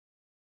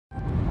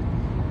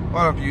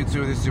What up,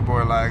 YouTube? This is your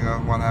boy Liger,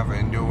 one half of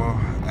Enduro,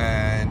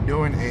 and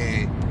doing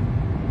a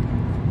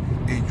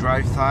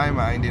drive time.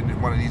 I ain't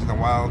did one of these in a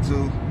while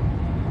too.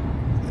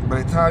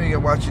 By the time you're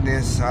watching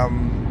this,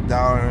 I'm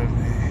down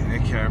in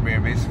the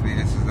Caribbean. Basically,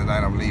 this is the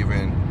night I'm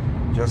leaving.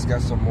 Just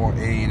got some more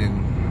aid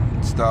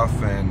and stuff,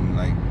 and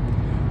like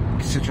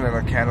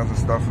citronella candles and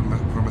stuff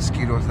for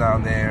mosquitoes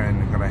down there,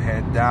 and gonna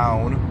head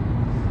down,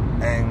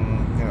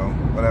 and you know,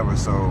 whatever.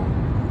 So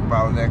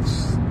about the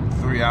next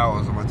 3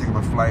 hours, I'm gonna take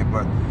a flight,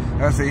 but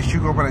as I say,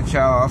 shoot up on the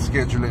channel. I'll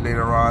schedule it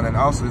later on, and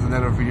also there's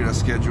another video to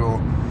schedule,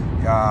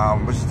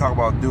 which is talk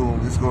about Doom.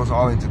 This goes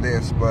all into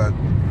this, but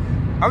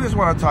I just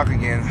want to talk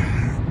again.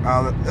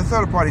 The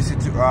third party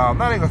not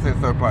even gonna say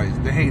third parties,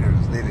 the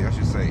haters, I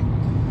should say.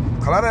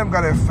 A lot of them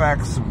got their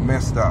facts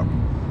messed up.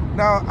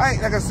 Now,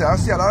 like I said, I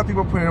see a lot of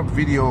people putting up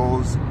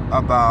videos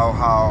about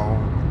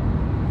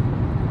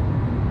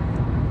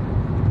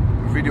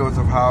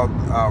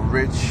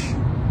rich.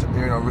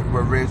 You know,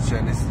 we're rich,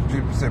 and this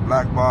people say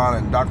blackball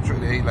and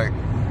doctrine. Like,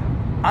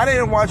 I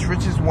didn't watch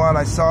Rich's one.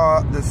 I saw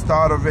the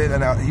start of it,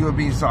 and he was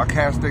being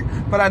sarcastic,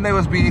 but I know it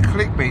was being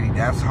clickbaity.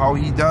 That's how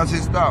he does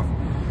his stuff.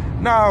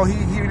 Now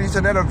he released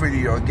another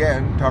video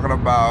again talking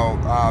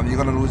about you're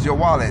gonna lose your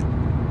wallet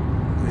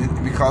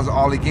because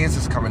all the games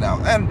is coming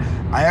out, and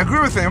I agree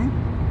with him.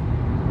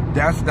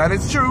 That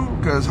is true,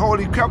 because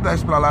holy crap, I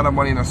spent a lot of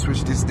money on a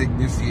Switch this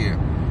year.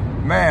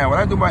 Man, when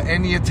I do my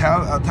any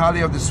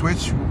tally of the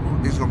Switch,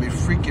 it's gonna be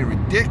freaking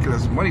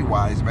ridiculous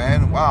money-wise,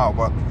 man. Wow,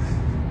 but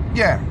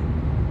yeah.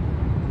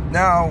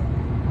 Now,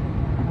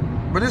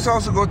 but this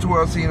also go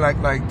towards seeing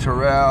like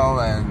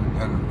Terrell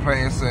and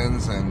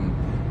Plansons and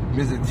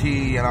Mr.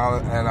 T and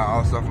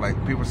all stuff, like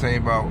people saying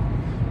about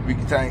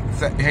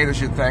haters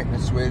should thank the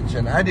Switch,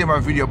 and I did my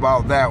video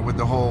about that with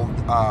the whole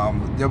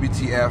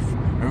WTF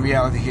when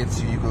reality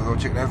hits you. You can go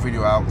check that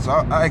video out. So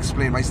I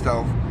explained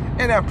myself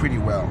in that pretty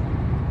well.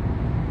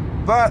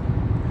 But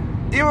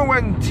even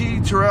when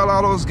Terrell,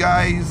 all those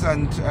guys,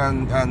 and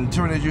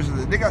Terminator Juice,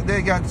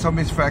 they got some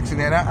misfacts in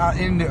there.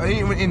 And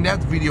even in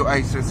that video,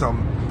 I said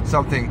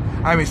something.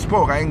 I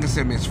misspoke. I ain't gonna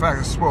say misfacts.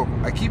 I spoke.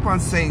 I keep on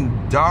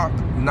saying Dark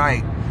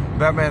Knight,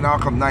 Batman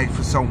Arkham Knight,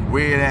 for some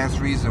weird ass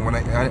reason. When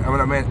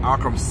I meant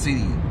Arkham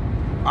City,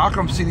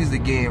 Arkham City is the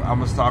game I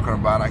was talking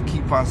about. I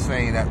keep on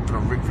saying that for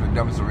the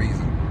dumbest of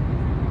reason.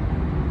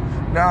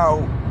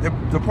 Now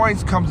the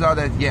point comes out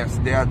that yes,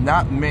 there are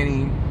not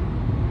many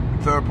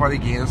third-party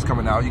games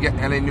coming out. You get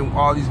LA New,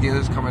 all these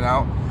games coming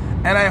out,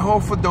 and I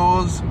hope for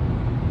those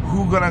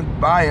who gonna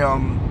buy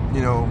them,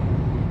 you know,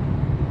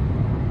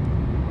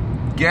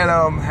 get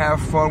them, have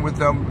fun with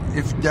them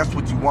if that's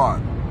what you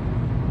want.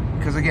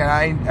 Because again,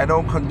 I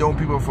don't condone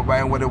people for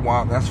buying what they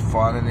want. That's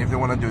fun, and if they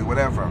want to do it,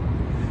 whatever.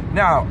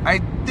 Now, I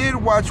did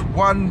watch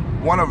one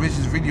of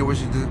Rich's video,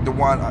 which is the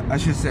one I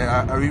should say.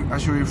 I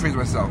should rephrase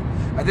myself.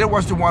 I did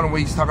watch the one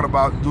where he's talking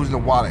about losing the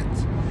wallet.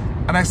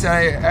 And I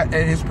said,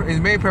 and his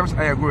main purpose,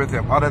 I agree with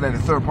him, other than the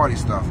third-party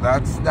stuff.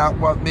 That's not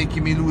what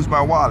making me lose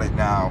my wallet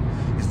now.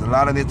 It's a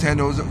lot of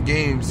Nintendo's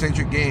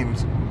centric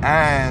games,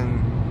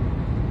 and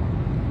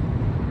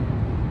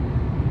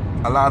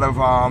a lot of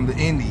the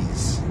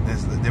indies.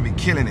 They be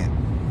killing it.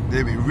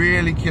 They be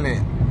really killing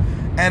it.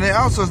 And it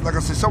also, like I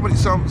said, some I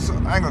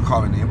ain't gonna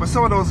call it name, but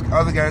some of those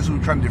other guys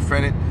who are trying to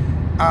defend it,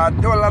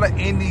 there were a lot of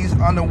indies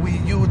on the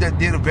Wii U that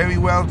did very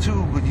well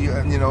too. With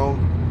you know,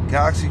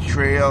 Galaxy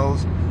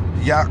Trails,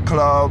 Yacht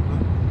Club,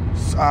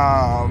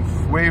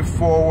 Way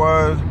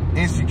Forward,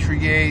 Instant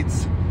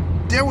Creates.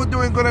 They were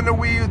doing good on the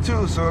Wii U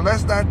too. So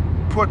let's not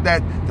put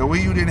that the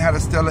Wii U didn't have a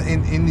stellar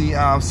in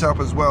the self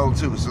as well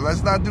too. So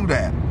let's not do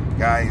that,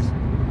 guys.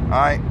 All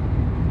right.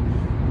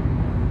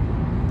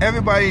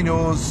 Everybody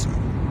knows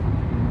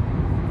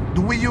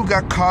the Wii U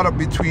got caught up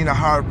between a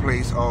hard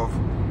place of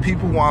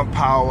people want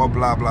power,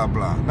 blah blah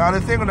blah. Now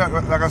the thing that,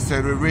 like I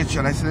said, with Rich,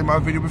 and I said in my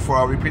video before,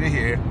 I'll repeat it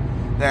here,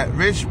 that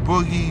Rich,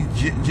 Boogie,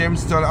 Jim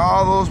Stone,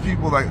 all those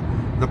people, like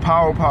the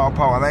power.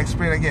 And I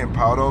explain again,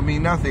 power don't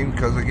mean nothing,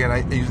 because again,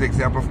 I use the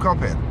example of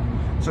Cuphead.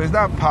 So it's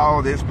not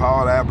power this,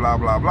 power that, blah,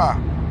 blah, blah.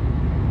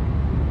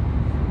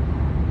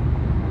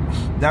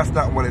 That's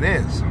not what it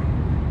is.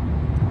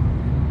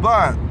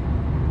 But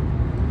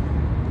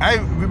I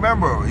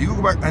remember, you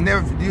go back, and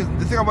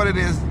the thing about it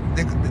is,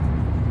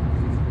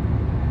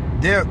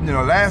 you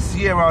know, last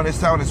year around this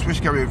time when the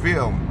Switch got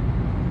revealed,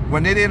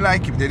 when they didn't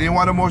like it, they didn't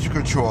want the motion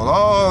control.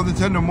 Oh,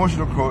 Nintendo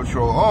motion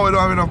control. Oh, it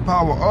don't have enough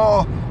power.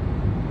 Oh,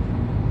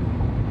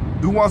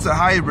 who wants a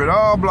hybrid?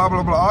 Oh, blah,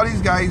 blah, blah. All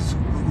these guys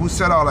who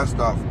said all that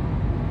stuff.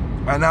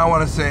 And now I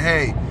want to say,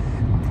 hey,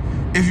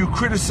 if you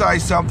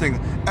criticize something,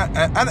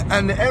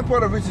 and the end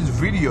part of Rich's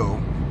video,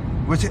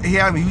 which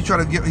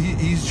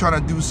he's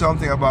trying to do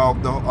something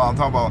about the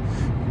talking about,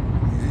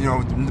 you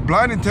know,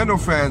 blind Nintendo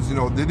fans, you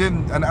know, they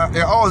didn't, and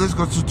this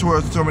goes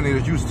towards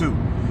Terminator Juice too.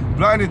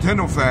 Blind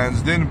Nintendo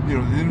fans didn't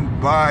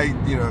buy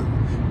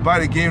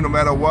the game no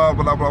matter what,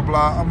 blah blah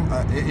blah.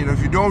 You know,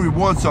 if you don't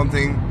reward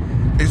something,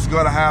 it's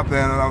gonna happen.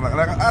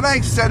 And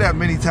I said that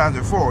many times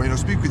before. You know,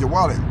 speak with your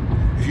wallet.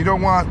 If you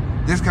don't want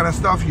this kind of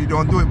stuff, you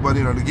don't do it. But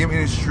you know, the game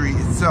industry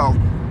itself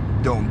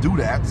don't do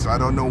that. So I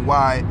don't know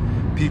why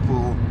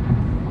people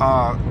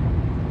are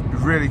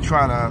really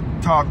trying to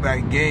talk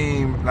that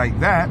game like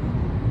that.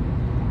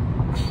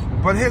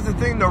 But here's the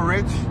thing though,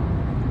 Rich.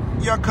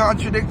 You're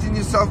contradicting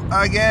yourself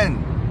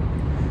again.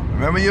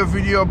 Remember your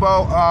video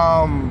about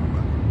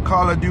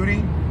Call of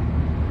Duty?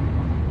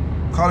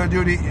 Call of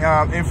Duty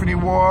Infinite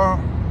War?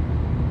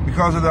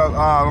 Because of the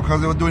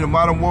because they were doing the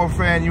Modern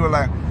Warfare, and you were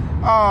like,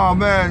 oh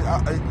man,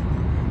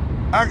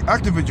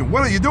 Activision,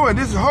 what are you doing?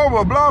 This is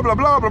horrible, blah blah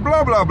blah blah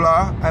blah blah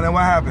blah. And then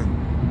what happened?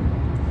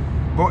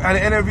 But at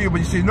the interview, but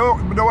you say, no,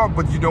 you know what?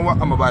 But you know what?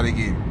 I'm gonna buy the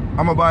game.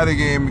 I'm gonna buy the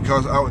game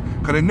because I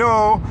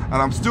know, and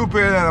I'm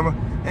stupid, and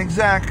I'm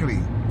exactly.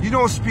 You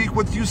don't speak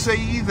what you say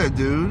either,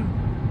 dude.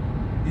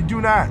 You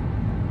do not.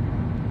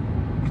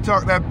 You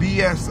talk that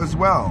BS as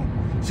well.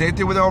 Same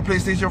thing with our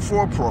PlayStation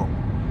 4 Pro.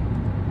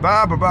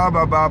 Blah blah blah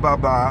blah blah blah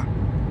blah,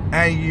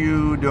 and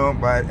you don't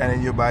buy it, and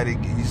then you buy the,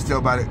 you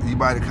still buy it, you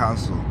buy the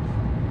console.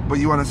 But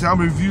you want to say, I'm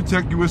a Review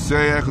Tech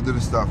USA, I could do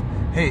this stuff.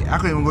 Hey, I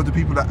could even go to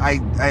people that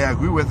I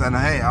agree with, and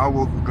hey, I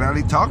will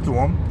gladly talk to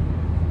them.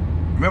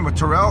 Remember,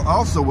 Terrell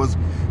also was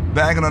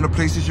bagging on the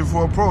PlayStation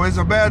 4 Pro. It's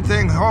a bad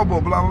thing,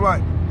 horrible, blah, blah, blah.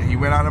 And he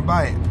went out and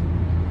buy it.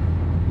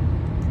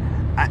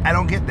 I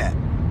don't get that.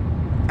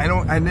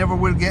 I never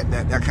will get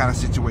that kind of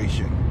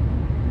situation.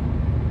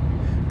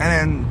 And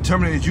then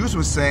Terminator Juice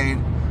was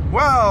saying,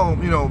 well,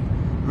 you know,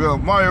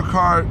 Mario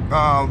Kart,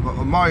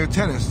 Mario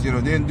Tennis, you know,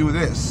 didn't do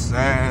this,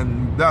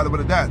 and blah, blah,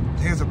 blah, that.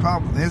 Here's the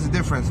problem. Here's the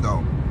difference,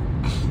 though.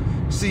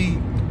 See,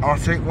 I'll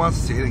say it once,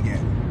 say it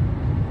again.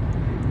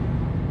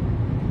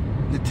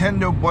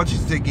 Nintendo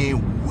budgets their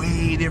game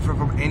way different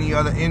from any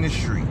other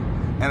industry.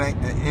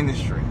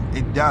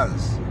 It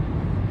does.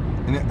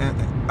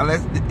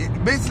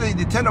 Basically,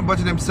 Nintendo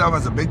budget themselves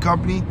as a big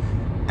company,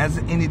 as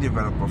an indie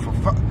developer.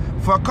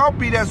 For a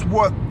company that's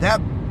worth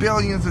that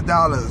billions of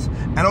dollars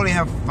and only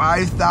have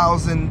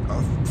 5,000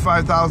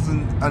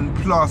 and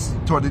plus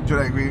to that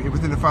degree,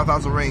 within the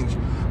 5,000 range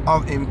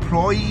of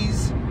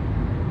employees,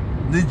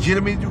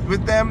 legitimate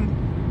with them,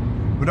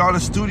 with all the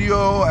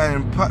studio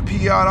and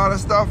PR and all that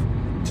stuff,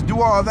 to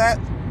do all that,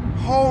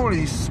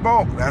 holy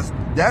smoke,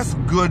 that's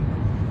good.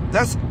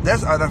 That's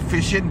an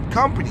efficient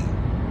company.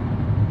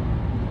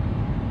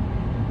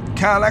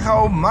 Kind of like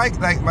how Mike,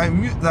 like my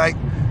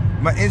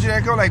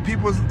engineer, like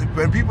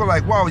when people are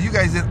like, wow, you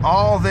guys did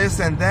all this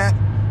and that,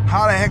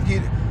 how the heck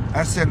you?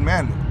 I said,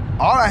 man,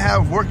 all I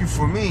have working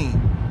for me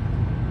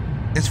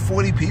is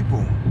 40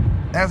 people.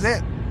 That's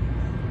it.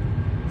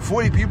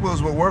 40 people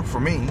is what work for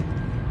me.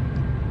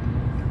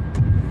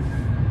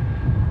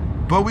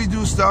 But we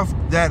do stuff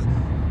that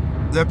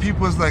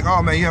people is like,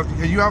 oh man,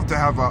 you have to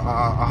have a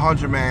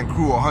 100-man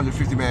crew or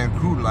 150-man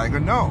crew. Like,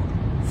 no,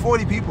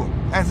 40 people.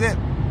 That's it.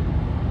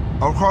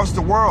 Across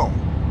the world,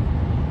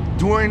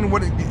 doing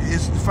what it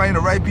is, finding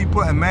the right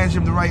people and manage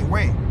them the right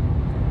way.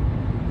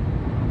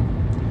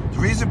 The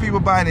reason people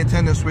buy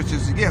Nintendo Switch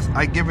is, yes,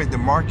 I give it, the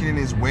marketing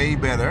is way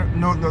better.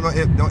 No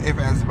ifs,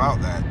 ands about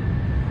that.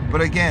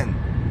 But again,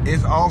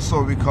 it's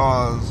also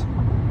because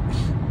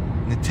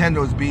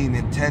Nintendo is being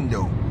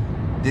Nintendo.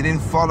 They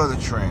didn't follow the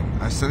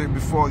trend. I said it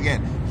before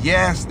again.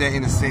 Yes, they're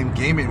in the same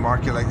gaming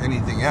market like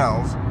anything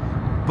else,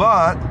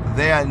 but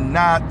they are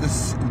not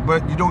this.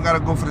 But you don't gotta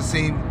go for the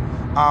same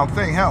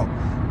thing. Hell,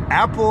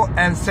 Apple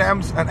and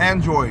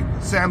Android,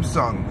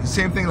 Samsung,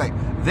 same thing. Like,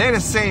 they're the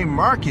same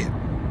market,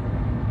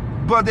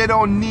 but they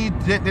don't need.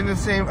 They're in the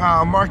same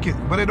market,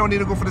 but they don't need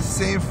to go for the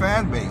same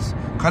fan base.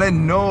 Cause they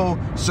know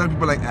certain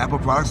people like Apple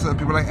products, certain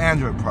people like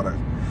Android products.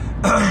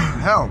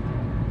 Hell,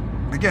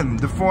 again,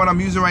 the phone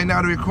I'm using right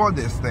now to record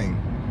this thing,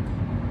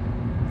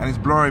 and it's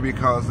blurry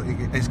because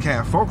it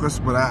can't focus,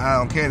 but I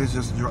don't care. It's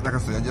just, like I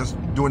said, I'm just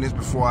doing this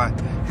before I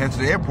head to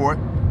the airport.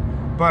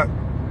 But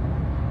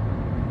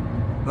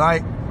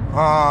like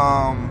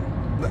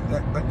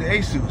the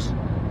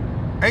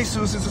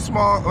Asus is a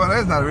small, well,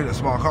 that's not really a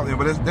small company,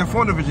 but their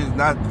phone division is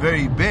not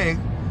very big,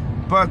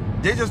 but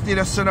they just need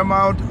a certain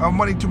amount of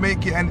money to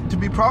make it and to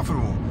be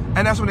profitable.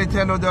 And that's what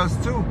Nintendo does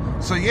too.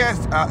 So yes,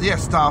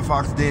 Star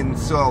Fox didn't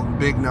sell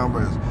big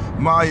numbers.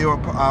 Mario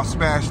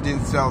Smash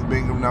didn't sell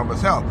big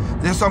numbers. Hell,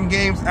 there's some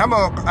games,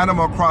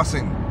 Animal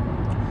Crossing,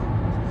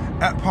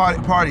 at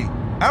Party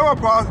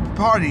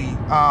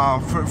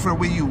for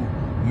Wii U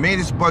made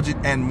its budget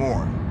and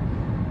more.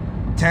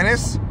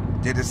 Tennis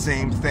did the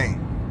same thing.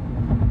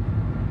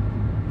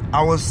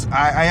 I would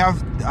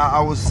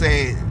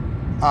say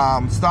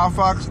Star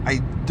Fox,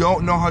 I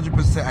don't know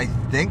 100%. I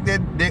think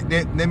that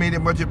they made their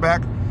budget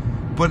back,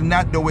 but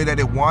not the way that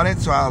they wanted,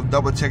 so I'll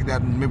double check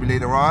that maybe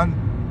later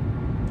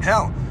on.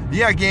 Hell,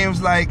 yeah,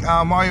 games like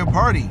Mario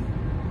Party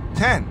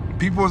 10.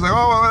 People was like,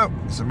 oh,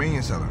 it's a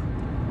million seller.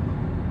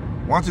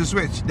 Want to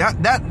Switch. That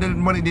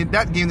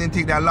game didn't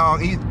take that long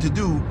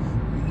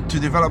to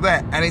develop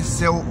that, and it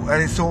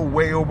sold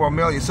way over $1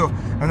 million. So,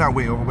 not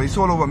way over, but it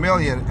sold over $1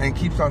 million and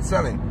keeps on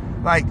selling.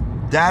 Like,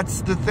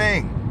 that's the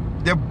thing.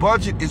 Their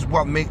budget is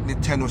what makes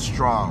Nintendo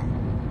strong.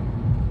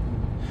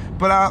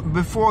 But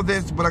before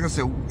this, but like I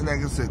said,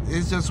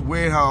 it's just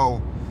weird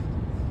how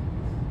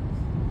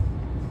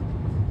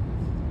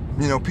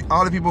You know,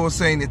 all the people were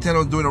saying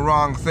Nintendo's doing the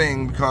wrong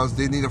thing because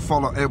they need to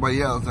follow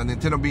everybody else, and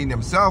Nintendo being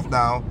themselves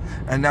now,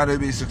 and now they're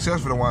being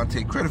successful. They want to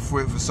take credit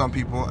for it. For some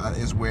people,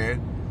 it's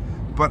weird.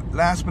 But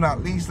last but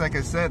not least, like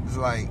I said, it's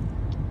like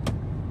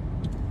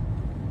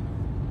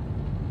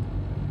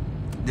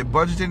the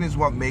budgeting is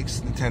what makes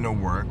Nintendo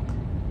work.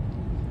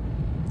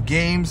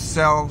 Games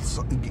sell,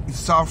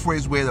 software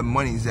is where the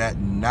money's at,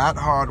 not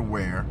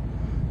hardware.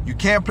 You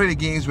can't play the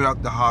games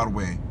without the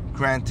hardware,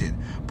 granted,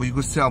 but you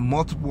can sell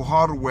multiple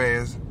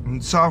hardwares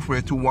and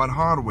software to one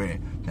hardware.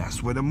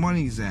 That's where the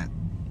money's at.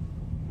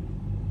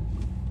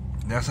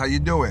 That's how you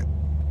do it.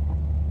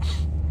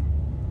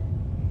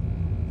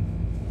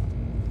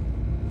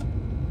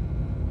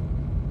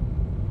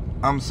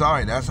 I'm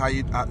sorry, that's how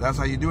you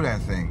do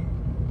that thing.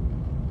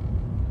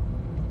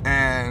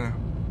 And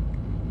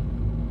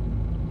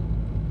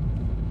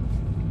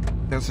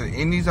that's it.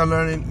 Indies are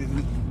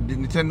learning.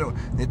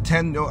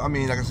 Nintendo. I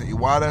mean, like I said,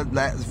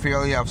 Iwata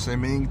fairly. I've said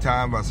many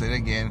times. I'll say it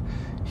again.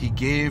 He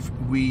gave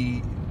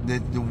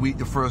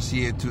the first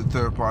year to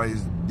third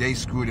parties. They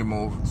screwed them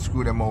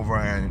over,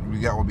 and we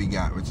got what we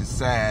got, which is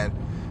sad,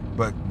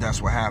 but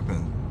that's what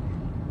happened.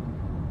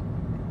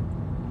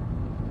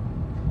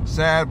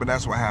 Sad, but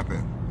that's what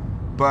happened.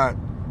 But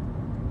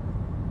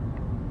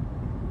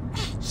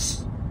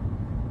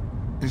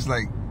it's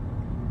like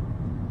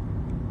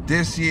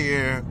this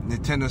year,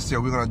 Nintendo said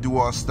we're gonna do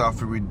our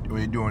stuff, and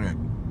we're doing it,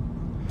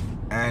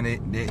 and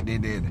they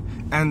did.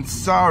 And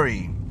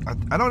sorry,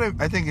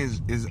 I think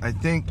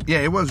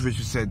it was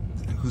Richard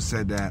who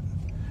said that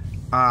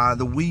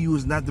the Wii U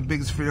is not the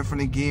biggest failure from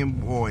the Game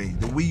Boy.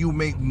 The Wii U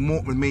made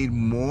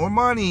more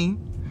money.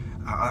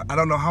 I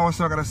don't know how else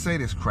I'm gonna say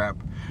this crap.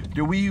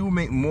 The Wii U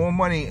made more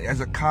money as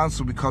a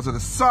console because of the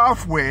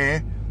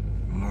software,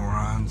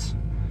 morons,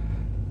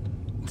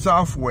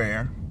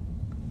 software,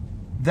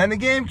 than the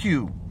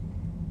GameCube.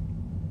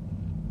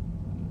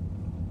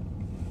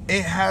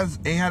 It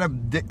had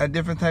a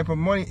different type of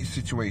money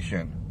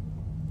situation.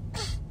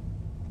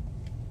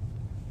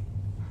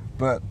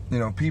 But, you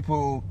know,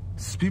 people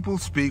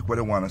speak what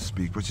they want to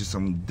speak, which is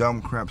some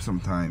dumb crap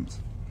sometimes.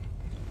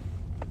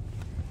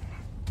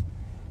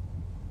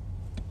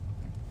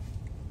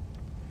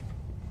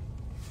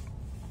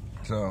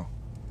 So,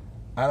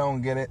 I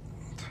don't get it,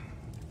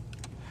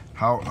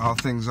 how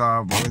things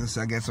are. But like I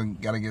said, I guess I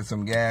gotta get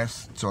some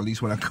gas. So at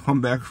least when I come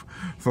back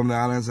from the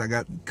islands, I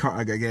got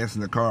gas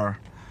in the car.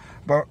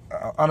 But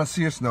on a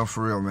serious note,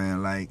 for real,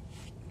 man, like,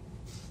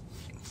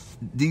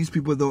 these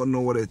people don't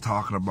know what they're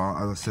talking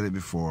about. As I said it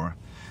before,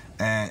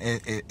 and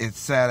it's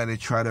sad that they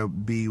try to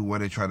be what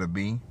they try to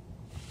be.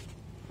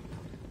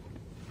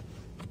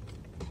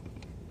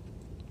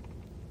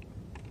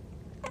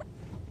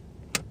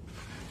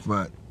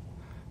 But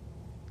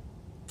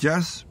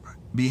just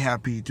be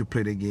happy to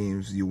play the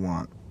games you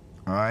want.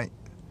 Alright?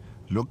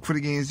 Look for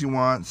the games you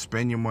want,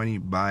 spend your money,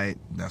 buy it.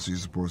 That's what you're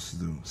supposed to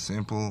do.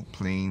 Simple,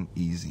 plain,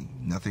 easy.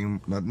 Nothing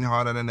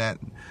harder than that,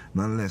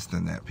 nothing less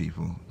than that,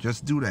 people.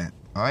 Just do that.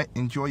 Alright?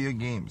 Enjoy your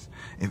games.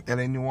 If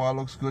L.A. Noire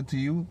looks good to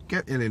you,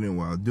 get L.A.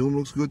 Noire. Doom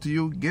looks good to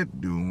you,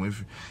 get Doom.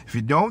 If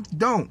you don't.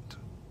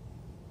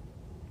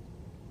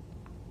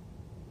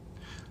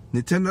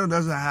 Nintendo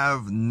doesn't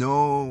have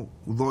no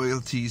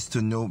loyalties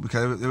to no,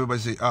 because everybody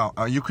say,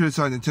 oh, you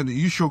criticize Nintendo,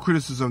 you show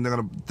criticism, they're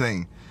gonna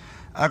thing.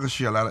 I can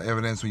show a lot of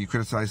evidence when you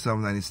criticize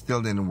something and it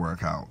still didn't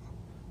work out.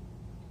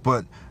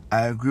 But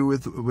I agree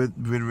with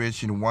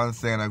Rich in one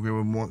thing, and I agree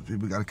with more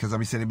people, because I've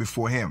been saying it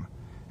before him.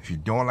 If you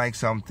don't like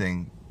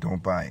something,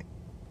 don't buy it.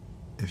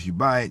 If you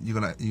buy it,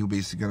 you're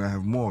basically gonna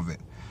have more of it.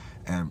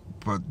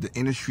 But the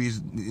industry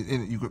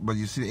but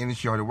you see the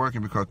industry already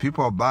working, because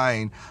people are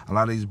buying a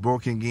lot of these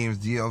broken games,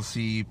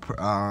 DLC,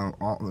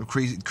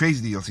 crazy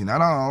DLC.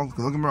 Not all,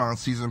 don't get me wrong,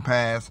 season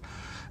pass,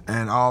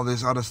 and all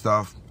this other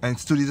stuff. And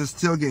studios are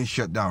still getting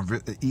shut down.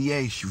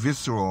 EA,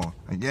 Visceral,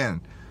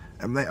 again,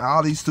 and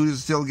all these studios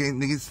are still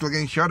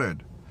getting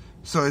shuttered.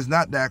 So it's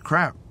not that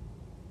crap.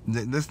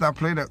 Let's not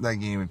play that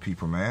game with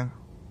people, man.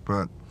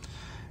 But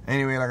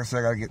anyway, like I said,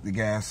 I gotta get the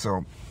gas.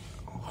 So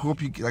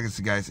hope you, like I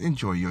said, guys,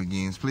 enjoy your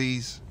games,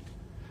 please.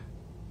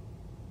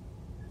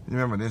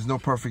 Remember, there's no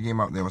perfect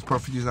game out there. What's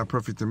perfect to you is not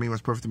perfect to me.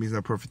 What's perfect to me is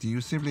not perfect to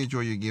you. Simply enjoy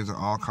your games on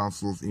all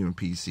consoles, even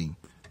PC.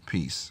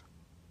 Peace.